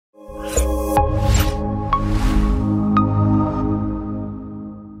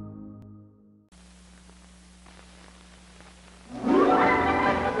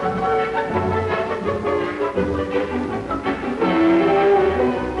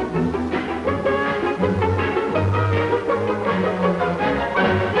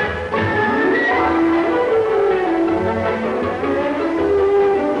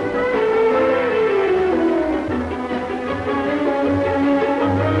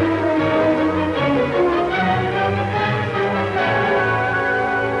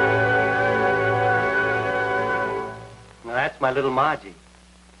my little Margie.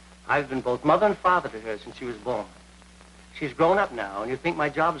 I've been both mother and father to her since she was born. She's grown up now, and you think my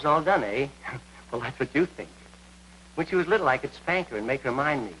job's all done, eh? Well, that's what you think. When she was little, I could spank her and make her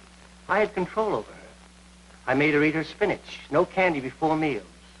mind me. I had control over her. I made her eat her spinach, no candy before meals.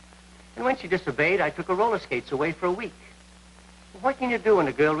 And when she disobeyed, I took her roller skates away for a week. What can you do when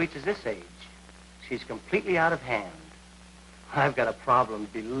a girl reaches this age? She's completely out of hand. I've got a problem,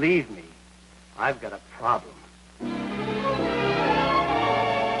 believe me. I've got a problem.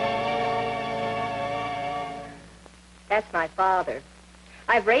 That's my father.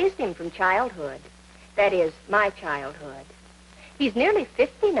 I've raised him from childhood. That is, my childhood. He's nearly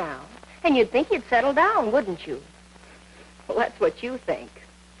 50 now, and you'd think he'd settle down, wouldn't you? Well, that's what you think.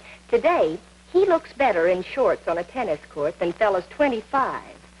 Today, he looks better in shorts on a tennis court than fellas 25.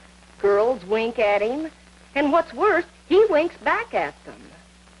 Girls wink at him, and what's worse, he winks back at them.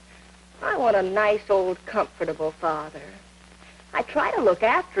 I want a nice, old, comfortable father. I try to look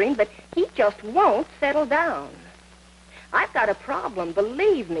after him, but he just won't settle down. I've got a problem,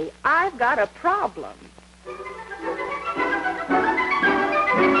 believe me, I've got a problem.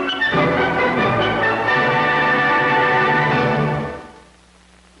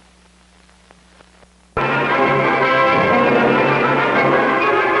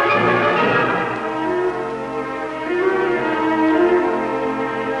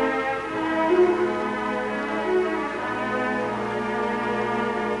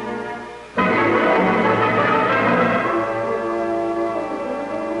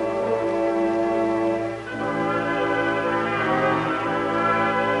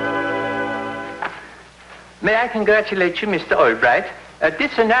 May I congratulate you, Mr. Albright?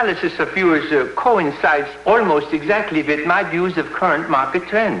 This analysis of yours coincides almost exactly with my views of current market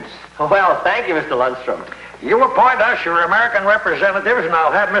trends. Well, thank you, Mr. Lundstrom. You appoint us your American representatives, and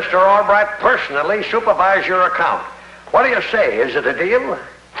I'll have Mr. Albright personally supervise your account. What do you say? Is it a deal?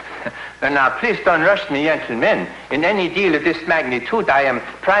 Now, please don't rush me, gentlemen. In any deal of this magnitude, I am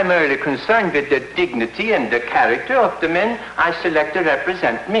primarily concerned with the dignity and the character of the men I select to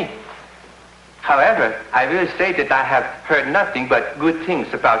represent me. However, I will say that I have heard nothing but good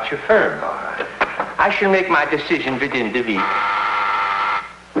things about your firm. I shall make my decision within the week.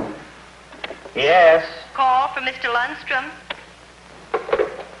 Yes? Call for Mr. Lundstrom.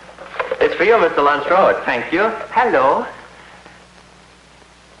 It's for you, Mr. Lundstrom. Oh, thank you. Hello.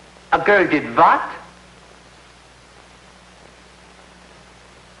 A girl did what?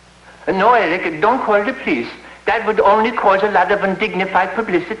 No, Eric, don't call the police. That would only cause a lot of undignified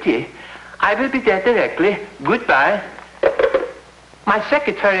publicity. I will be there directly. Goodbye. My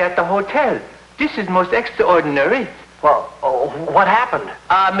secretary at the hotel. This is most extraordinary. Well, what happened?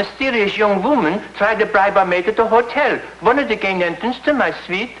 A mysterious young woman tried to bribe our maid at the hotel. Wanted to gain entrance to my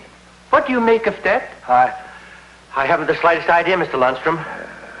suite. What do you make of that? I haven't the slightest idea, Mr. Lundstrom.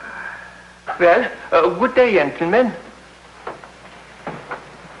 Well, good day, gentlemen.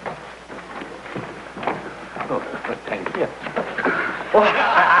 Oh, thank you. Oh,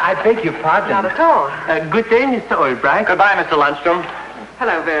 I beg your pardon. Not at all. Good day, Mr. Albright. Goodbye, Mr. Lundstrom.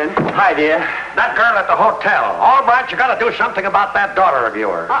 Hello, Vern. Hi, dear. That girl at the hotel. Albright, you got to do something about that daughter of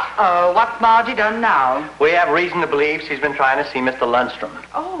yours. Uh-oh, what's Margie done now? We have reason to believe she's been trying to see Mr. Lundstrom.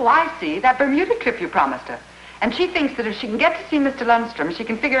 Oh, I see. That Bermuda trip you promised her. And she thinks that if she can get to see Mr. Lundstrom, she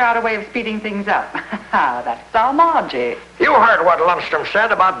can figure out a way of speeding things up. That's our Margie. You heard what Lundstrom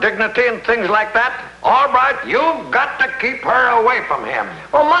said about dignity and things like that. Albright, you've got to keep her away from him.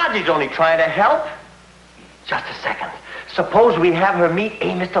 Well, Margie's only trying to help. Just a second. Suppose we have her meet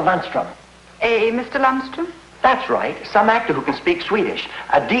a Mr. Lundstrom. A Mr. Lundstrom? That's right. Some actor who can speak Swedish.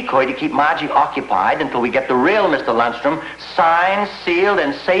 A decoy to keep Margie occupied until we get the real Mr. Lundstrom signed, sealed,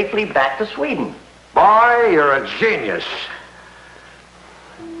 and safely back to Sweden. Boy, you're a genius.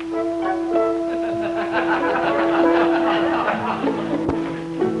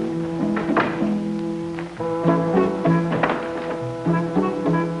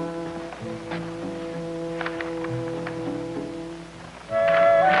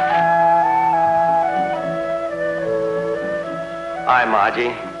 Hi, Margie.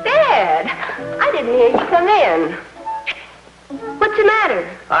 Dad, I didn't hear you come in. What's the matter?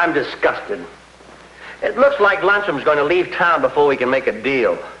 I'm disgusted. It looks like Lundstrom's going to leave town before we can make a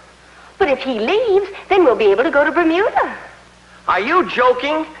deal. But if he leaves, then we'll be able to go to Bermuda. Are you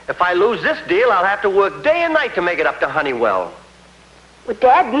joking? If I lose this deal, I'll have to work day and night to make it up to Honeywell. Well,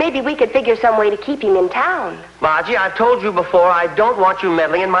 Dad, maybe we could figure some way to keep him in town. Margie, I've told you before, I don't want you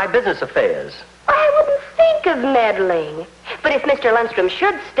meddling in my business affairs. I wouldn't think of meddling. But if Mr. Lundstrom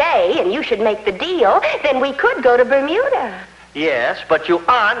should stay and you should make the deal, then we could go to Bermuda. Yes, but you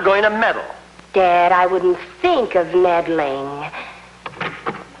aren't going to meddle. Dad, I wouldn't think of meddling.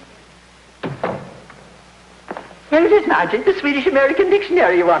 Here it is, Margie. The Swedish-American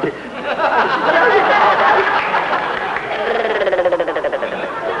dictionary you wanted.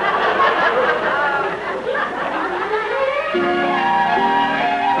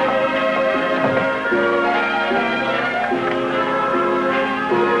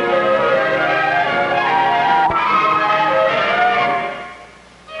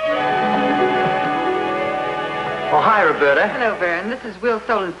 Hi, Roberta. Hello, Vern. This is Will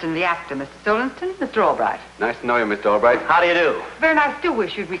Solenston, the actor. Mr. Solenston, Mr. Albright. Nice to know you, Mr. Albright. How do you do? Vern, I still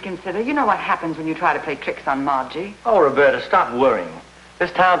wish you'd reconsider. You know what happens when you try to play tricks on Margie. Oh, Roberta, stop worrying.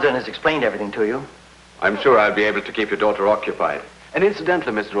 Miss Townsend has explained everything to you. I'm sure I'll be able to keep your daughter occupied. And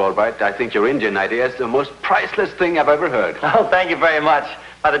incidentally, Mr. Albright, I think your Indian idea is the most priceless thing I've ever heard. Oh, thank you very much.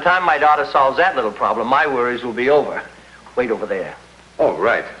 By the time my daughter solves that little problem, my worries will be over. Wait over there. Oh,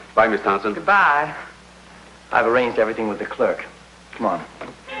 right. Bye, Miss Townsend. Goodbye. I've arranged everything with the clerk. Come on.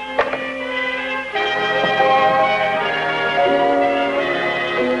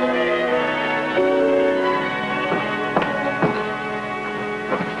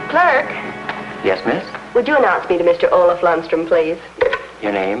 Clerk, Yes, miss? would you announce me to Mr. Olaf Lundstrom, please?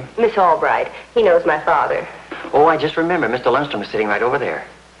 Your name? Miss Albright. He knows my father. Oh, I just remember. Mr. Lundstrom is sitting right over there.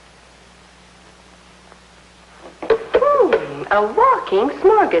 A walking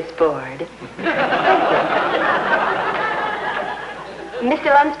smorgasbord. Mr.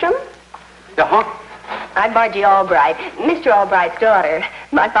 Lundstrom? Uh-huh. I'm Margie Albright, Mr. Albright's daughter.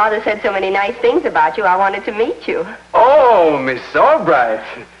 My father said so many nice things about you, I wanted to meet you. Oh, Miss Albright.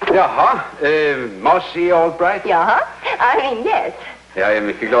 Jaha, Margie Albright. Jaha? I mean, yes. Jag är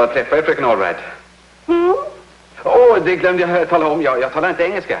mycket glad att träffa er, fröken Albright. Oh, det glömde jag tala om. Jag talar inte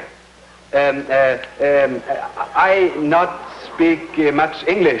engelska. I not speak much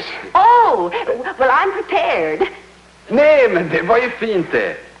English. Oh, well, I'm prepared. Nej, men det var ju fint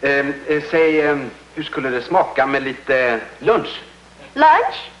det. Säg, hur skulle det smaka med lite lunch?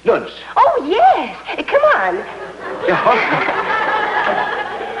 Lunch? Lunch. Oh, yes. Come on. Jaha.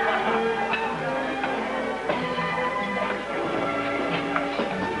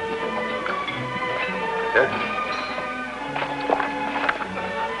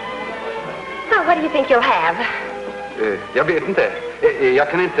 Now, what do you think you'll have? Jag vet inte. Jag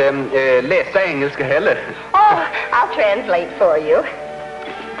kan inte läsa engelska heller. Oh, I'll translate for you.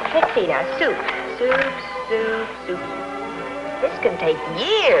 Let's see now. Soup. Soup. This could take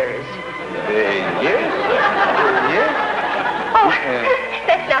years. Years? Oh,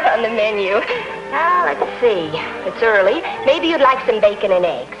 that's not on the menu. Now, let's see. It's early. Maybe you'd like some bacon and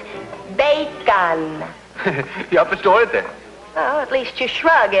eggs. Bacon. Jag förstår inte. Oh, at least you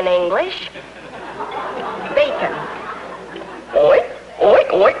shrug in English. Bacon. Oink, oink,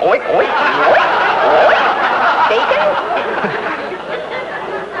 oink, oink, oink, oink, oink. Bacon?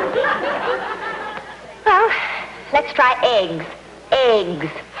 Well, let's try eggs.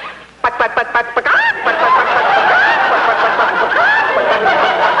 Eggs.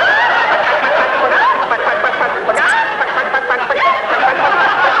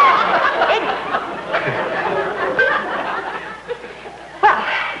 Well,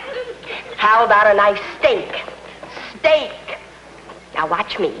 how about a nice steak? Steak. Now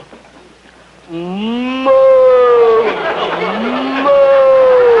watch me. Moo. Moo.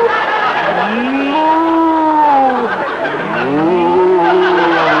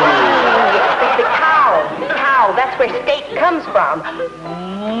 It's the cow. Cow. That's where steak comes from.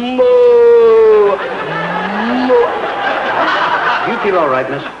 Moo. Moo. You feel all right,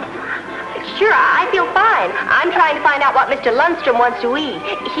 miss? Sure, I feel fine. I'm trying to find out what Mr. Lundstrom wants to eat.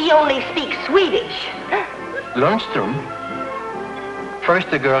 He only speaks Swedish. Lundstrom? First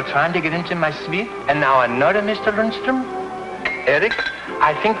a girl trying to get into my suite, and now another Mr. Lundstrom? Eric,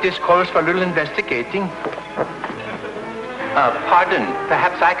 I think this calls for a little investigating. Pardon,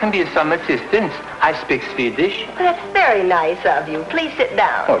 perhaps I can be of some assistance. I speak Swedish. That's very nice of you. Please sit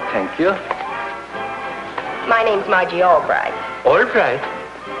down. Oh, thank you. My name's Margie Albright. Albright?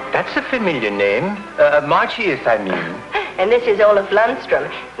 That's a familiar name. Margie is, I mean. And this is Olaf Lundstrom.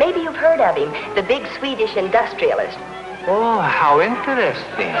 Maybe you've heard of him, the big Swedish industrialist. Oh, how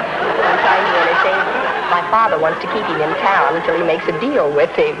interesting. I'm trying to entertain him. My father wants to keep him in town until he makes a deal with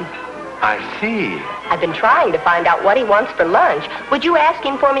him. I see. I've been trying to find out what he wants for lunch. Would you ask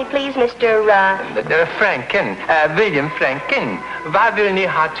him for me, please, Mr. Franken. William Franken. Vad vill ni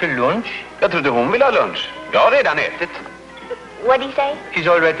ha till lunch? Jag trodde hon ville ha lunch. Jag har redan ätit. What'd he say? He's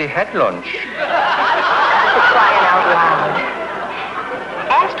already had lunch. For crying out loud.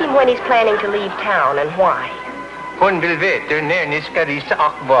 Ask him when he's planning to leave town and why. Hon vill veta när ni ska resa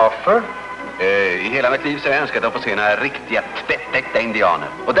och varför. I hela mitt liv så har jag önskat att få se några riktiga tvättäkta indianer.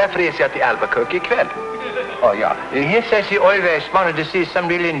 Och därför reser jag till Albuquerque ikväll. Oh, yeah. Here says he always wanted to see some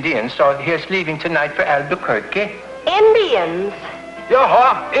real Indians, so he's leaving tonight for Albuquerque. Indians?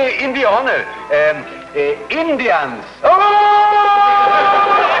 Jaha, indianer. Indians. Never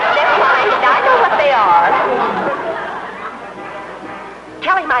mind, I know what they are.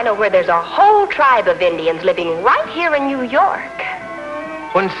 Tell him I know where there's a whole tribe of Indians living right here in New York.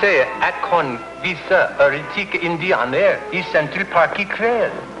 Hon säger att hon visar rika indianer i Central Park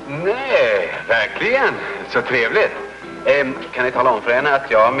ikväll. Nej, verkligen. Så trevligt. Kan ni tala om för henne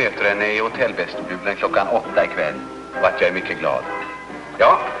att jag möter henne i hotellvestibulen klockan 8 ikväll och att jag är mycket glad.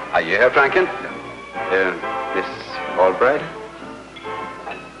 Ja, adjö, herr Franken. Miss Albright.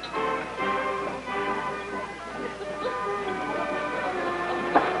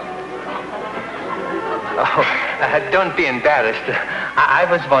 Oh, don't be embarrassed. I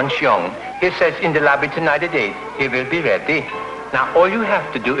was once young. He says in the lobby tonight at 8, he will be ready. Now, all you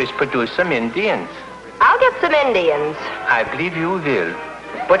have to do is produce some Indians. I'll get some Indians. I believe you will.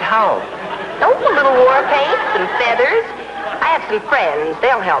 But how? Oh, a little war paint, some feathers. I have some friends.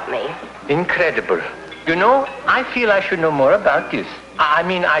 They'll help me. Incredible. You know, I feel I should know more about this. I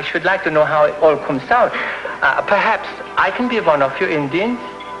mean, I should like to know how it all comes out. Perhaps I can be one of your Indians.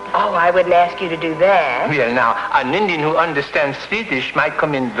 Oh, I wouldn't ask you to do that. Well, now, an Indian who understands Swedish might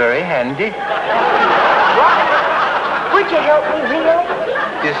come in very handy. What? Would you help me, really?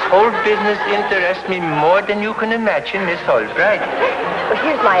 This whole business interests me more than you can imagine, Miss Albright. Well,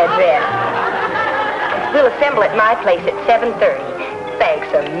 here's my address. We'll assemble at my place at 7:30.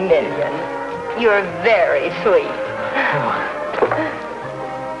 Thanks a million. You're very sweet.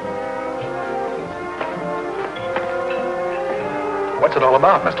 What's it all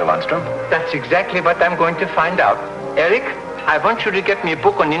about, Mr. Lundstrom? That's exactly what I'm going to find out. Eric, I want you to get me a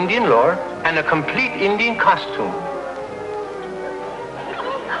book on Indian lore and a complete Indian costume.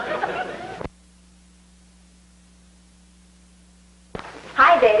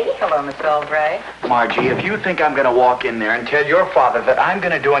 Hi, Daddy. Hello, Miss Albright. Margie, if you think I'm going to walk in there and tell your father that I'm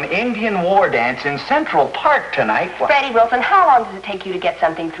going to do an Indian war dance in Central Park tonight... Freddie Wilson, how long does it take you to get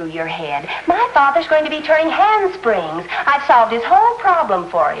something through your head? My father's going to be turning handsprings. I've solved his whole problem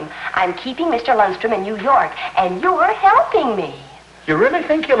for him. I'm keeping Mr. Lundstrom in New York, and you're helping me. You really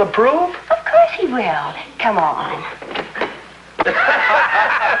think he'll approve? Of course he will. Come on.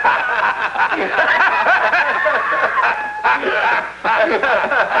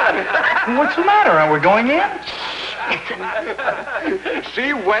 What's the matter? Are we going in?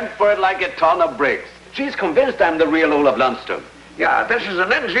 She went for it like a ton of bricks. She's convinced I'm the real Olaf Lundstrom. Yeah, this is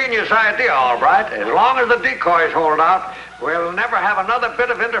an ingenious idea, all right. As long as the decoys hold out, we'll never have another bit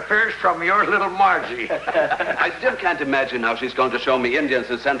of interference from your little Margie. I still can't imagine how she's going to show me Indians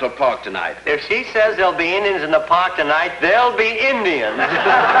in Central Park tonight. If she says there'll be Indians in the park tonight, there'll be Indians.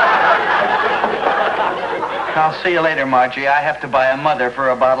 I'll see you later, Margie. I have to buy a mother for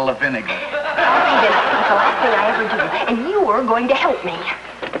a bottle of vinegar. All right, then. It's the last thing I ever do, and you're going to help me.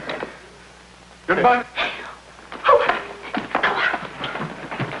 Goodbye.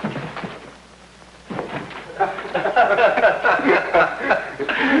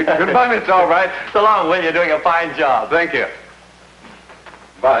 Goodbye, Miss Albright. So long, Will. You're doing a fine job. Thank you.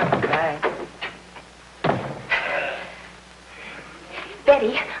 Bye. Bye.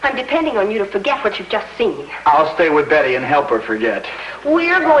 Betty, I'm depending on you to forget what you've just seen. I'll stay with Betty and help her forget.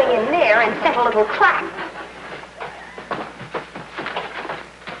 We're going in there and set a little trap.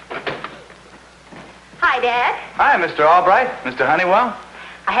 Hi, Dad. Hi, Mr. Albright. Mr. Honeywell.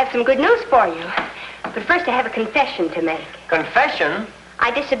 I have some good news for you. But first I have a confession to make. Confession?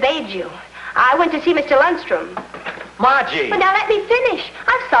 I disobeyed you. I went to see Mr. Lundstrom. Margie. But now let me finish.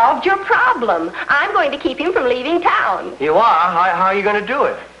 I've solved your problem. I'm going to keep him from leaving town. You are? How are you going to do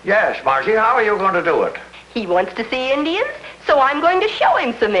it? Yes, Margie, how are you going to do it? He wants to see Indians, so I'm going to show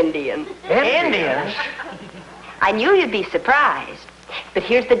him some Indians. Indians? I knew you'd be surprised. But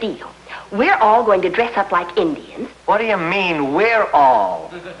here's the deal. We're all going to dress up like Indians. What do you mean, we're all?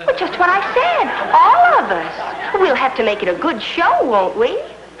 Well, just what I said. All of us. We'll have to make it a good show, won't we?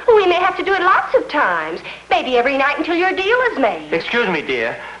 We may have to do it lots of times. Maybe every night until your deal is made. Excuse me,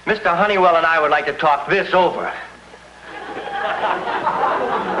 dear. Mr. Honeywell and I would like to talk this over.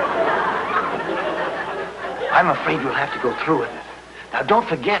 I'm afraid we'll have to go through with it. Now, don't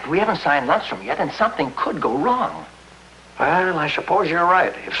forget, we haven't signed Lundstrom yet, and something could go wrong. Well, I suppose you're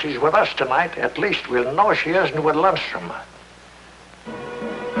right. If she's with us tonight, at least we'll know she isn't with Lundstrom.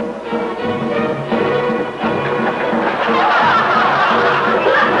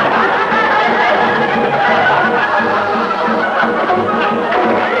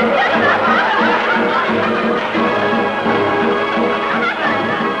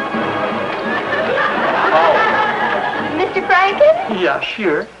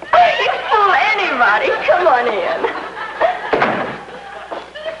 sure. You fool anybody. Come on in.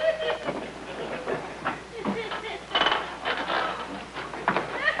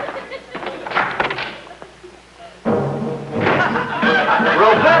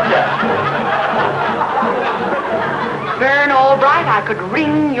 Roberta! Vern Albright, I could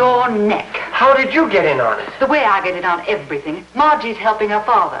wring your neck. How did you get in on it? The way I get in on everything. Margie's helping her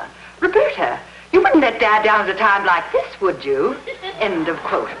father. Roberta, you wouldn't let Dad down at a time like this, would you? End of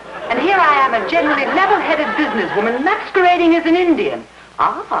quote. And here I am, a generally level-headed businesswoman masquerading as an Indian.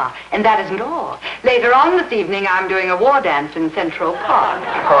 Ah, and that isn't all. Later on this evening, I'm doing a war dance in Central Park.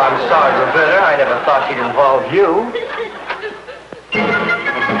 Oh, I'm sorry, Roberta. I never thought she'd involve you.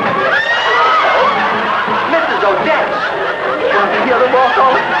 Mrs. Odetts! Want to hear the walk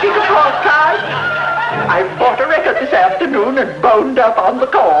on the Chica Falls cars? I bought a record this afternoon and boned up on the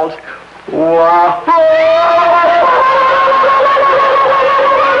calls. Wow!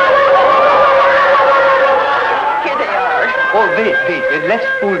 Here they are. Oh, wait. Let's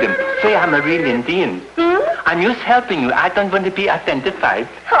fool them. Say I'm a real Indian. I'm just helping you. I don't want to be identified.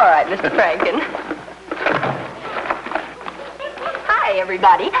 All right, Mr. Franken. Hi,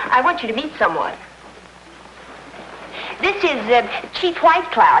 everybody. I want you to meet someone. This is Chief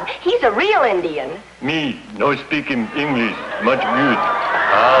Whitecloud. He's a real Indian. Me, no speaking English. Much good.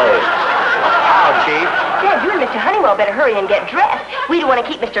 How, Chief? Dad, you and Mr. Honeywell better hurry and get dressed. We don't want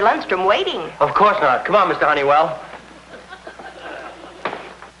to keep Mr. Lundstrom waiting. Of course not. Come on, Mr. Honeywell.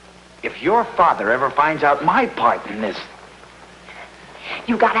 If your father ever finds out my part in this...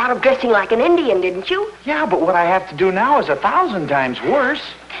 You got out of dressing like an Indian, didn't you? Yeah, but what I have to do now is 1,000 times worse.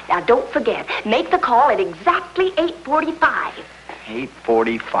 Now, don't forget. Make the call at exactly 8:45.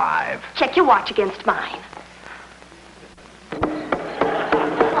 8:45. Check your watch against mine.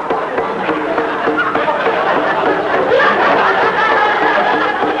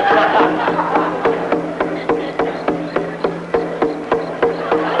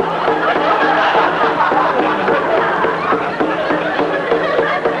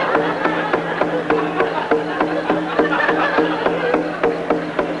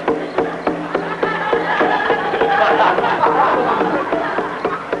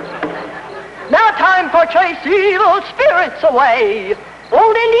 Chase evil spirits away.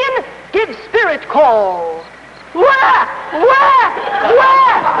 Old Indian, give spirit call. Wah! Wah!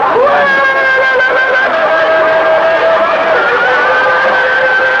 Wah! Wah!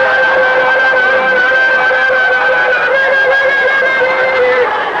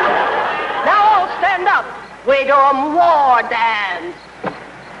 Now all stand up. We do a war dance.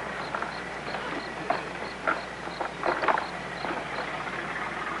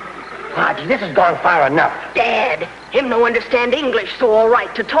 Margie, this has gone far enough. Dad, him no understand English, so all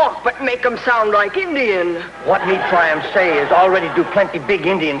right to talk, but make him sound like Indian. What me try and say is already do plenty big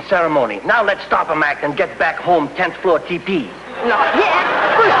Indian ceremony. Now let's stop him act and get back home 10th floor TP. Not yet.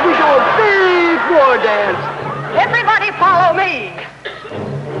 First we do a big war dance. Everybody follow me.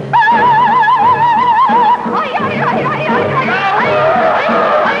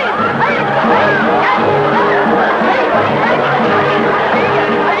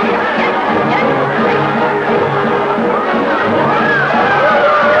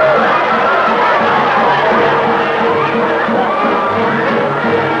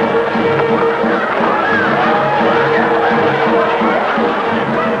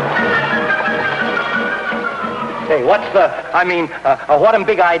 Hey, what a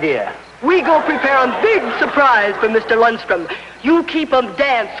big idea. We go prepare a big surprise for Mr. Lundstrom. You keep 'em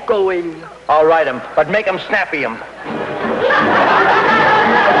dance going. All right, but make 'em snappy 'em.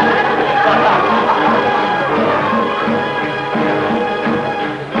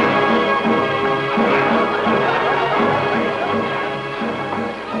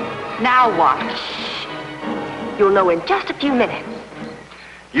 Now what? Shh. You'll know in just a few minutes.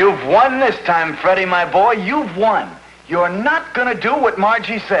 You've won this time, Freddie, my boy. You've won. You're not going to do what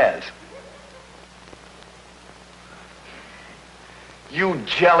Margie says. You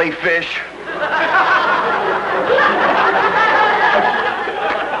jellyfish.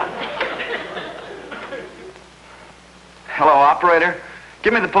 Hello, operator.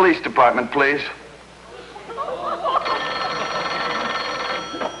 Give me the police department, please.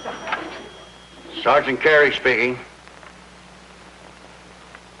 Sergeant Carey speaking.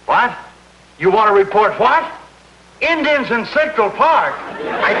 What? You want to report what? Indians in Central Park.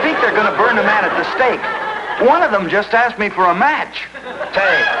 I think they're going to burn a man at the stake. One of them just asked me for a match.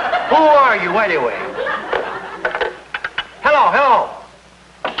 Say, who are you anyway? Hello.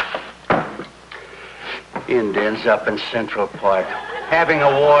 Indians up in Central Park having a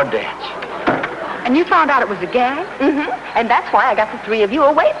war dance. And you found out it was a gag? Mm-hmm. And that's why I got the three of you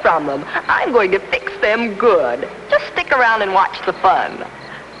away from them. I'm going to fix them good. Just stick around and watch the fun.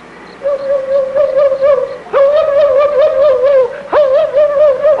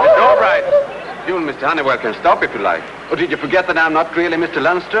 All right. You and Mr. Honeywell can stop if you like. Or did you forget that I'm not really Mr.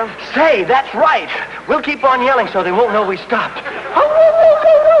 Lundstrom? Say, that's right. We'll keep on yelling so they won't know we stopped.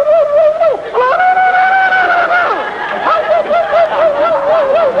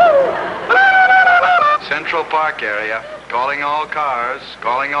 Central Park area. Calling all cars.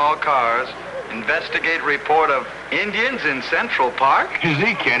 Calling all cars. Investigate report of Indians in Central Park. Is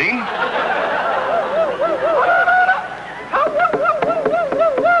he kidding?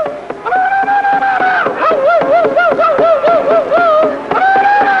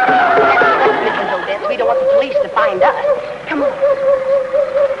 Mrs. Odetts, we don't want the police to find us. Come on.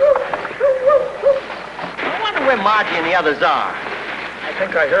 I wonder where Margie and the others are. I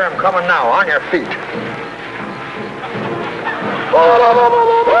think I hear him coming now. On your feet.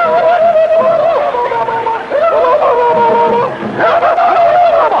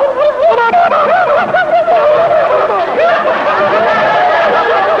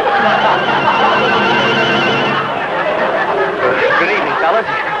 Good evening, fellas.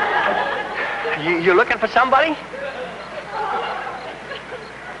 You looking for somebody?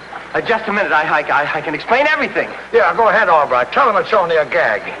 Just a minute. I can explain everything. Yeah, go ahead, Albright. Tell him it's only a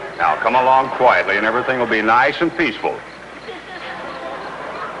gag. Now, come along quietly and everything will be nice and peaceful.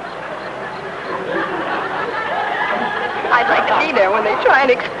 I'd like to be there when they try and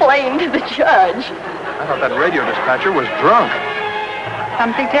explain to the judge. I thought that radio dispatcher was drunk.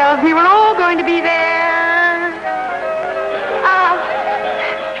 Something tells me we're all going to be there.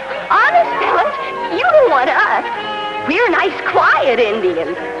 Honest, fellas, you don't want us. We're nice, quiet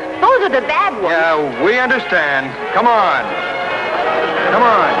Indians. Those are the bad ones. Yeah, we understand. Come on. Come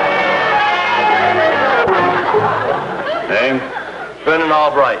on. Name? Vernon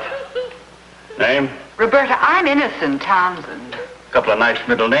Albright. Name? Roberta, I'm innocent, Townsend. Couple of nice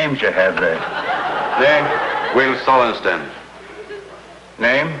middle names you have there. Name? Will Sollensten.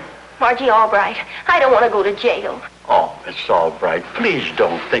 Name? Margie Albright, I don't want to go to jail. Oh, Miss Albright, please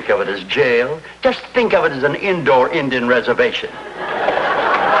don't think of it as jail. Just think of it as an indoor Indian reservation.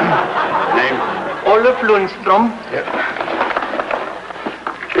 Name? Olaf Lundstrom.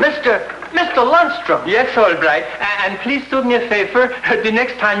 Mr. Lundstrom. Yes, all right. And please do me a favor. The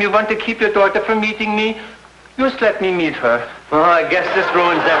next time you want to keep your daughter from meeting me, just let me meet her. Oh, I guess this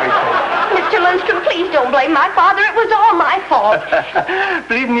ruins everything. Mr. Lundstrom, please don't blame my father. It was all my fault.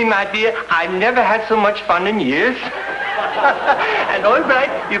 Believe me, my dear, I've never had so much fun in years. And all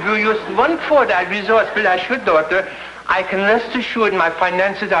right, if you use one for that resourceful as your daughter, I can rest assured my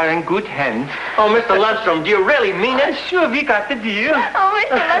finances are in good hands. Oh, Mr. Lundstrom, do you really mean it? Sure, we got the deal. Oh,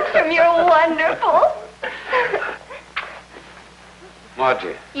 Mr. Lundstrom, you're wonderful.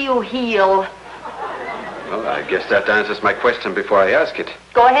 Margie. You heel. Well, I guess that answers my question before I ask it.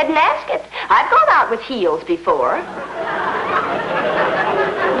 Go ahead and ask it. I've gone out with heels before.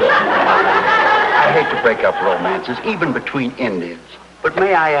 I hate to break up romances, even between Indians. But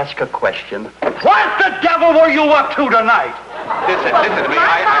may I ask a question? What the devil were you up to tonight? Listen to me.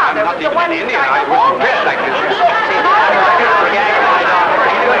 I'm not even an Indian. I wasn't dressed like this.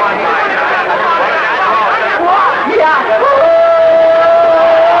 Yeah,